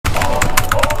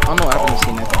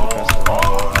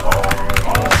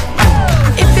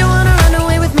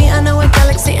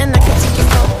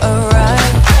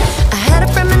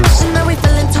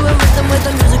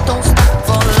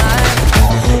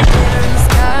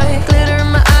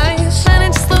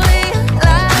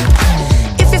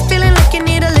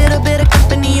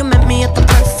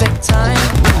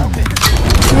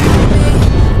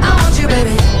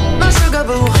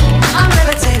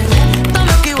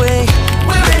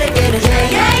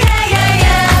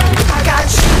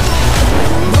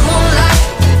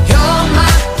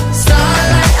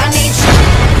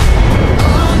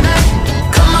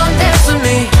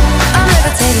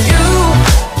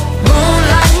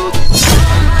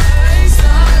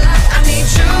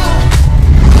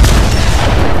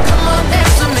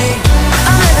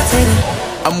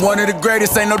I'm one of the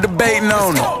greatest, ain't no debating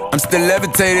on it. I'm still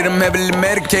levitated, I'm heavily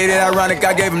medicated. Ironic,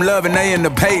 I gave him love and they end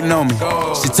up hating on me.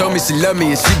 She told me she loved me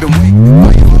and she been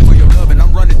waiting for your love, and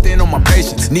I'm running thin on my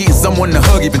patience. Needing someone to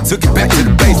hug, even took it back to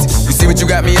the basics. You see what you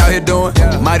got me out here doing?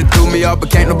 Might have threw me off, but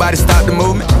can't nobody stop the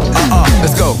movement.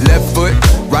 Let's go. Left foot,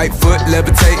 right foot,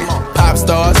 levitating. Pop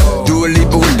stars, do a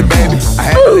Lipa with DaBaby. I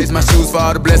had to lace my shoes for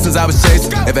all the blessings I was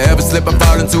chasing. If I ever slip, I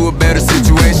fall into a better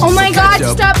situation. Oh my God,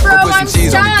 stop, bro, I'm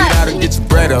cheese on it, get out and get your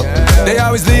bread up. They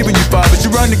always leave when you fall, but you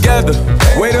run together.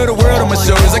 Weight of the world on my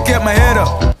shoulders, I kept my head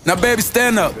up. Now baby,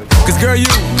 stand up, cause girl, you.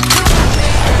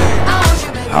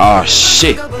 Oh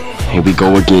shit, here we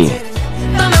go again.